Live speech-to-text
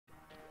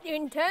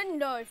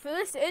Nintendo, for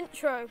this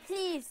intro,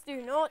 please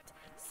do not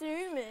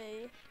sue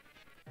me.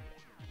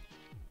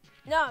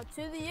 Now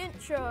to the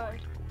intro.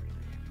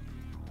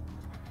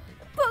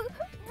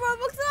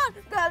 Roblox on,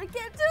 gotta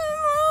get to the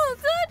rules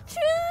of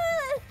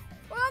truth.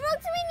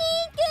 Roblox, we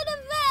need good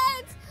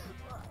events.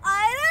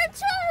 I don't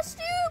trust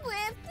you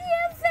with the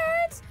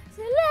events,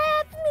 so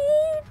let me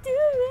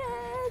do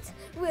it.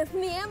 With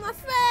me and my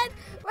friend,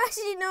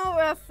 actually no,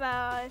 we're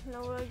five.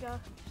 No, we'll go.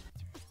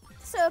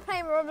 So we're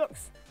playing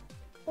Roblox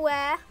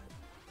where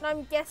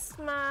I'm guest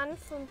man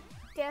from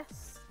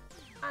guest,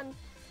 and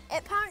it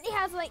apparently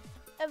has like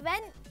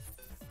event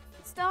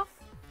stuff.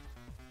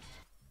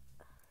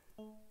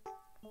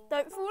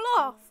 Don't fall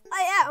off.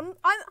 I am.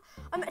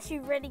 I'm actually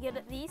really good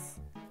at these.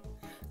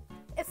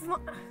 If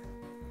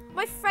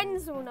my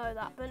friends will know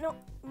that, but not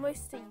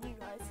most of you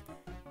guys.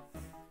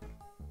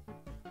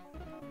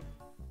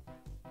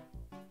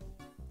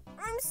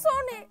 I'm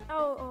Sonic.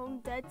 Oh, I'm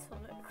dead,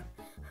 Sonic.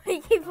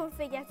 I keep on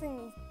forgetting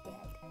he's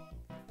dead.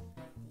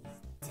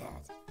 He's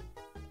dead.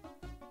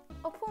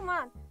 Oh, poor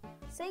man.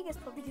 Sega's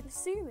probably gonna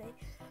sue me.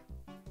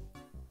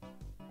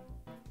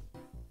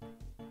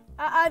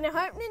 I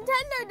hope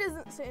Nintendo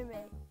doesn't sue me.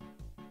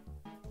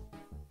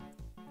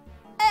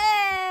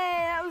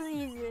 Hey, that was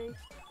easy.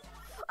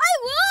 I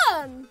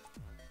won!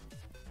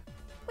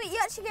 Wait, you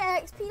actually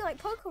get XP like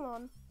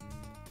Pokemon.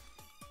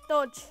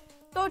 Dodge.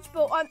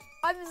 Dodgeball.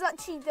 I was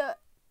actually the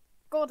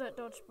god at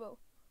dodgeball.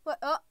 What?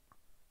 No,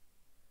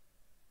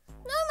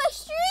 my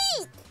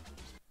streak!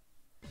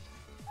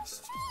 My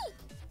streak!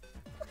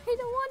 I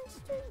don't want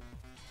streak.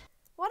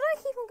 Why do I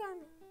keep on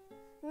going?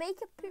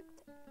 Make a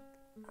poop.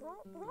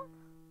 What?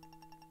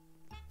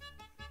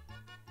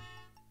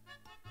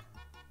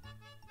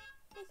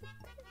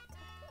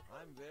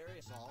 I'm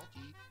very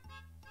salty.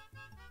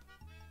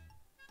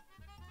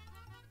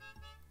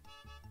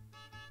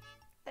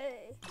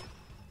 Hey.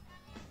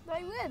 Did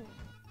I win?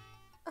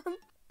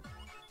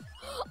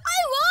 I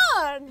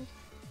won!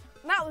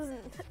 That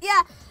wasn't.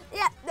 Yeah,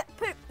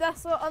 poop.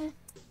 That's what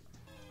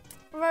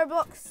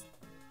Roblox.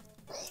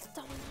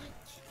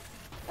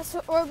 That's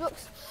what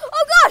Roblox.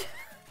 Oh God!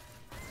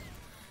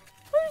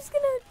 I'm just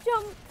gonna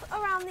jump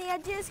around the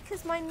edges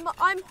because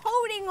I'm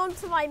holding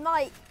onto my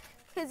mic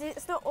because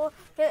it's not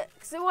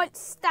because it won't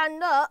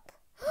stand up.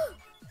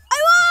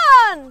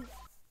 I won!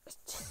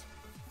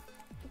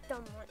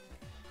 Dumb one.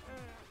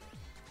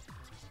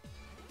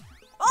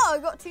 Oh, I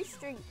got 2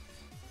 streaks.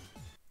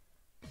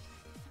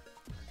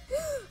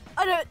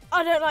 I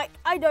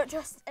don't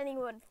trust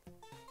anyone.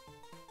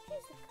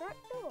 Choose the correct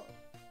door.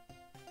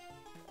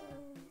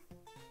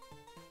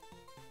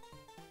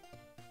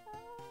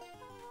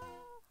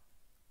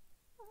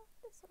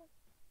 This one.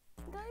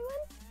 Did I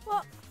win?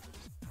 What?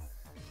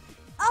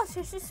 Oh, so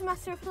it's just a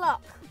matter of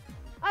luck.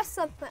 That's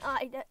something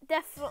I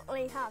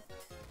definitely have.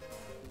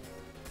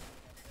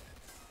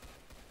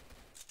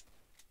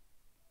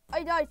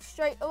 I died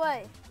straight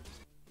away.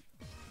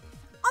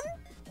 I'm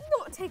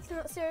not taking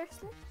that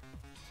seriously.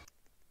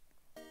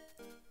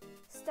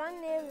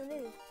 Stand near the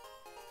noob.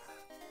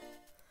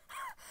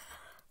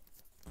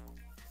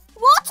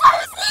 What? I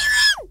was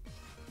leaving!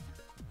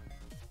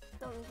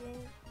 Dumb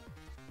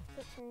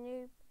such a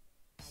noob.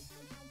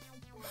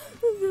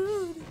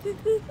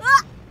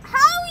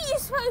 How are you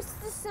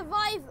supposed to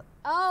survive?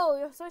 Oh,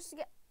 you're supposed to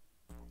get...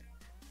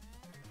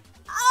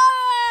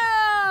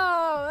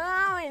 Oh,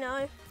 now I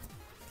know.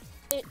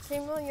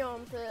 Itching my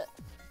armpit.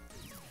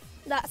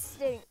 That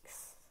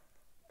stinks.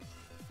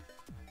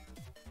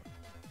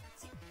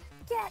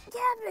 Get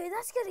me,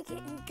 that's gonna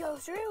get you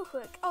ghosts real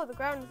quick. Oh, the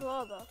ground is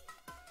lava.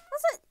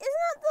 That's like, isn't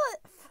that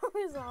the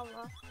frozen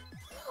lava?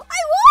 I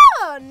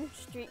won!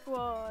 Streak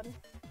 1.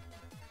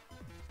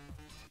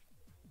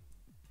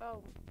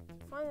 Oh,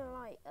 find a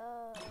light.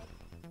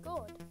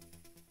 God.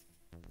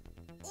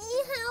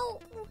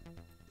 Help!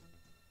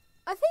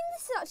 I think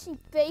this is actually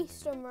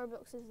based on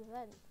Roblox's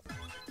event.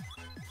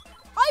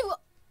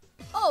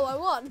 Oh, I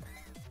won.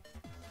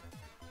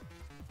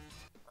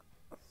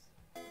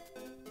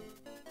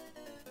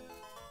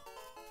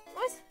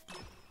 What?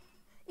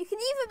 You can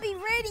either be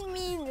really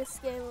mean in this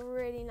game or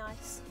really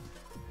nice.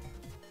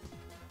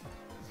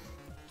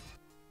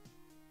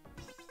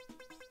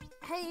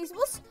 Hayes,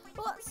 what's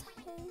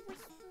Hayes?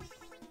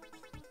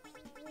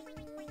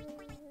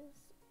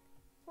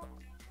 What?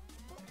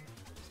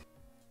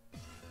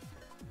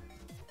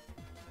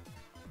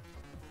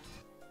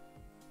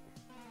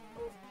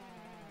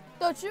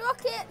 Dodge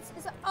rockets!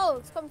 Is that, oh,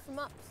 it's coming from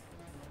up.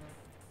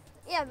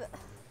 Yeah, but...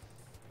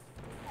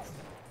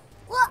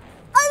 What?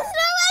 I was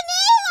nowhere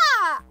near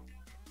that!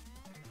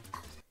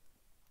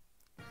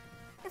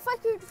 If I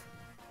could...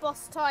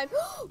 Boss time.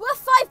 We're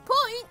 5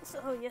 points!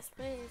 Oh, yes,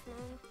 please,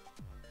 man.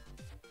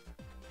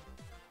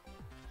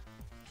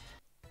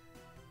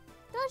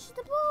 Dodge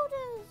the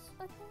borders!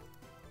 Okay.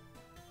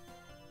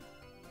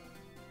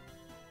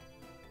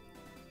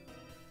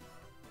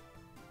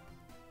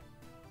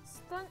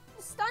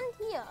 Stand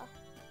here.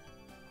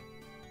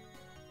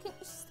 Can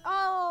you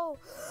oh.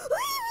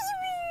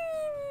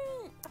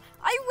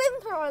 I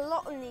whimper a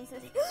lot on these.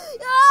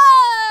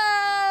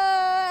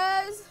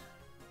 Yes!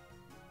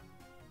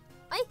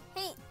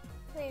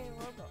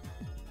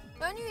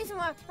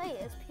 I play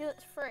it is because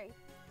it's free.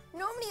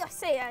 Normally I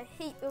say I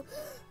hate the...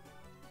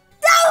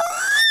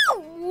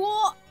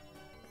 What?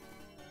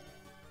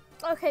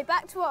 Okay,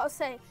 back to what I was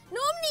saying.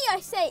 Normally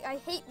I say I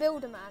hate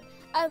Builder Man.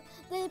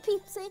 Then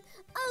people say,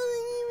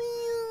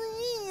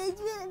 oh,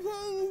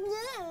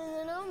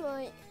 and I'm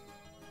like,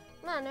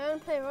 man, I only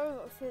play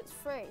Roblox because it's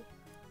free.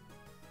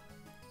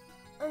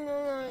 And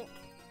they're like,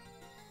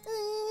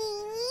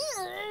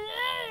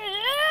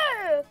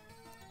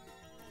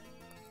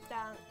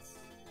 dance.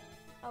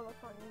 Oh, I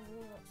can't use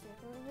Roblox.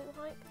 Can I do the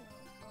hype now?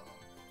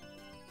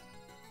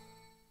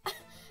 Oh.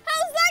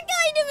 How's that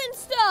guy doing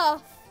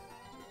stuff?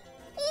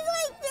 He's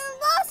like doing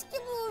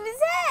basketball with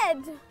his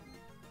head.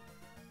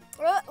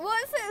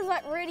 What if it was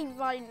like really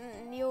violent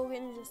and the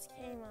organ just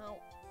came out?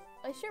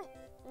 I shouldn't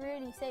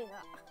really say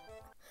that.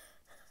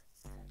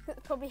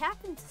 It probably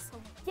happened to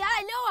someone. Yeah,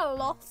 I know I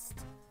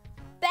lost.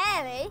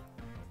 Barely.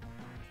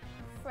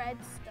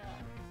 Fredster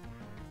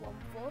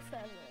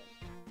 147.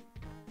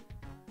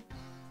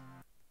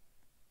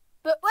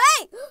 But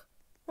wait!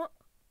 What?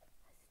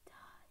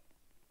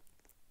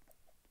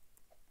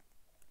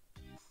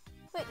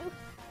 Wait.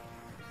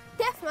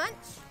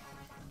 Deathmatch?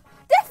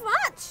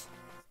 Deathmatch?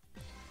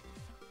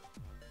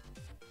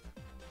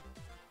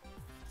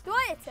 Do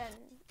I attend?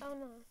 Oh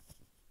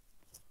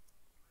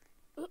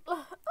no.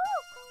 Oh,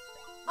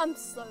 I'm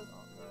so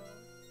hot.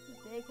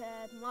 Big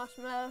head,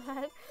 marshmallow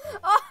head.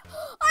 Oh,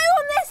 I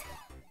want this!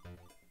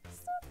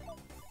 Stop it.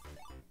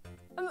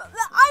 I'm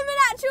an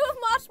actual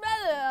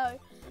marshmallow.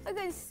 That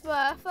guy's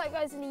Smurf, that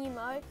guy's an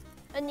emo.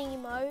 A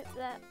Nemo,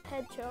 that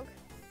hedgehog.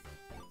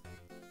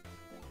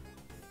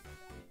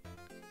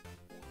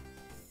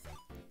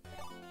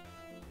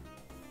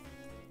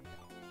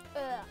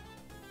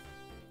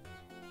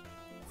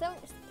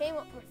 Someone just came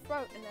up my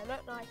throat and I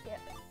don't like it.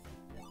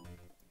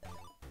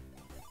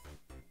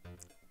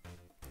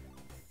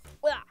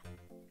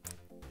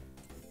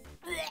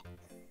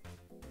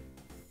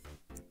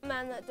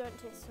 Man, that don't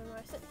taste so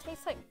nice. It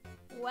tastes like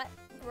wet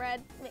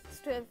bread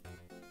mixed with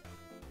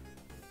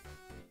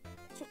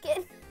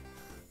chicken.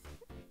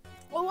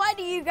 Well, why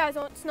do you guys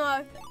want to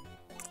know?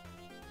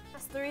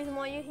 That's the reason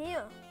why you're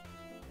here.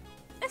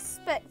 Let's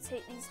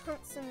spectate these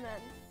handsome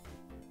men.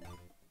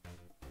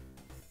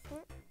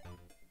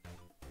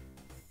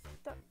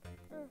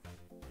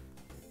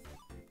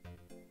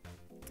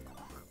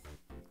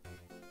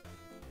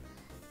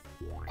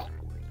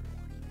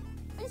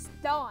 Just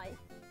die.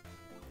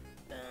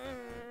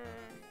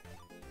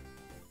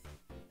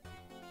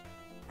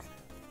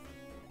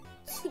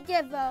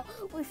 Together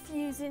we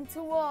fuse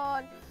into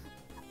one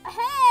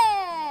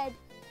head.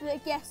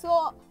 But guess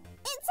what?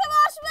 It's a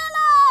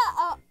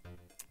marshmallow!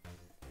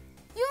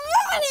 You're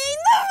ruining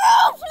the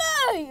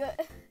roleplay!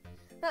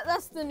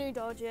 That's the new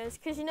dodges,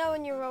 because you know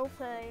when you're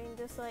roleplaying,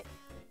 just like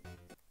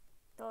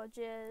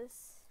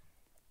dodges.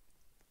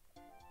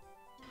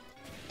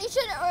 You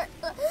shouldn't.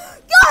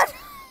 God!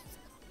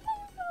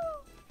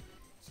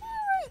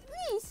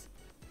 Please.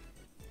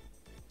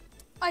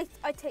 I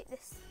take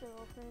this so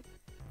often.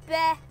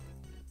 Bear.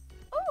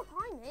 Oh,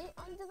 hi mate.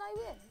 Did I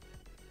win?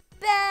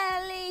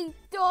 Barely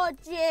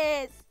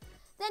dodges.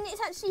 Then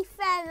it's actually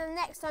fair the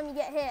next time you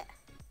get hit.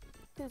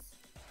 Cause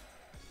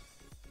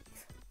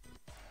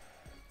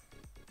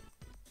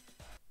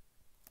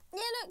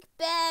yeah, look,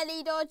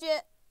 barely dodge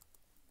it.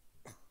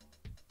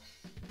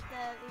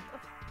 Barely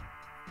dodge.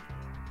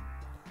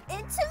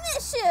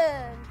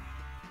 Intermission.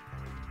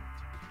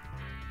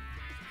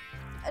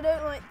 I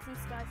don't like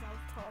these guys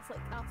avatars, like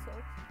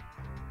assholes.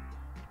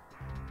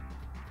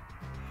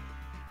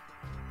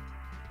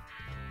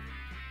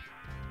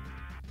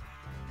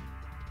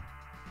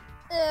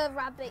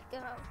 Rabbit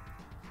girl.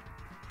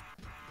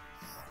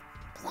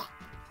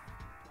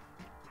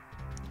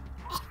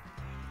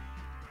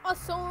 Oh,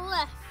 someone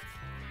left.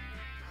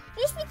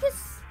 Just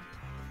because.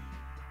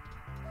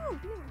 Oh,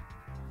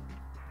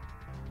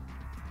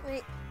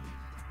 wait.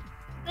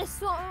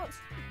 This one.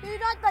 Who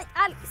died like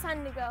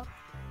Alexander girl?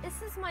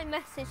 This is my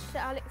message to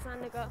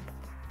Alexander girl.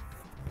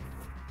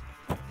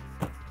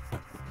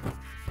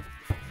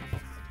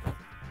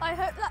 I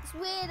hope that's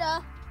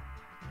weirder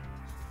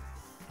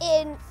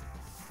in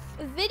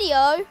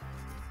video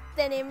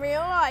than in real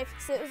life,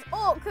 because it was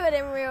awkward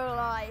in real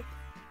life.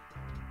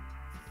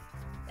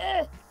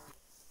 Ugh.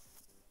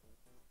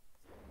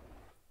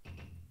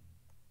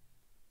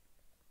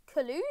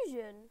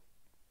 Collusion.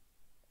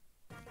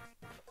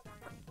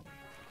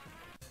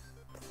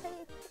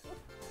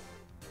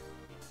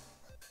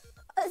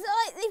 Is it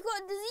like they've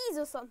got a disease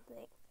or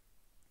something?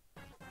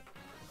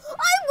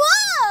 I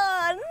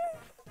won!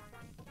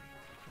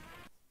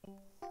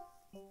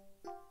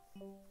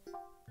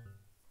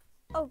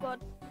 Oh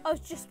god, I was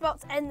just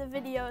about to end the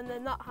video and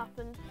then that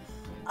happened.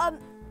 I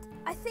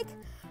think...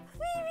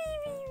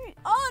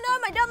 Oh no,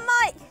 my dumb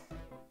mic!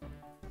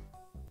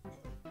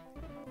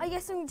 I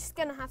guess I'm just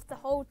gonna have to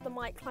hold the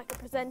mic like a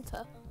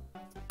presenter.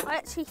 I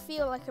actually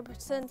feel like a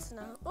presenter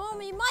now. Oh,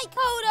 my mic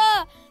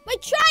holder! My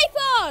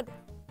tripod!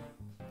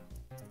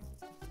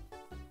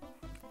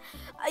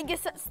 I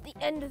guess that's the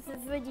end of the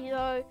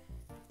video.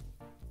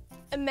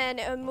 A man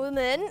and a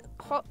woman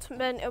hot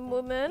men and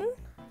women.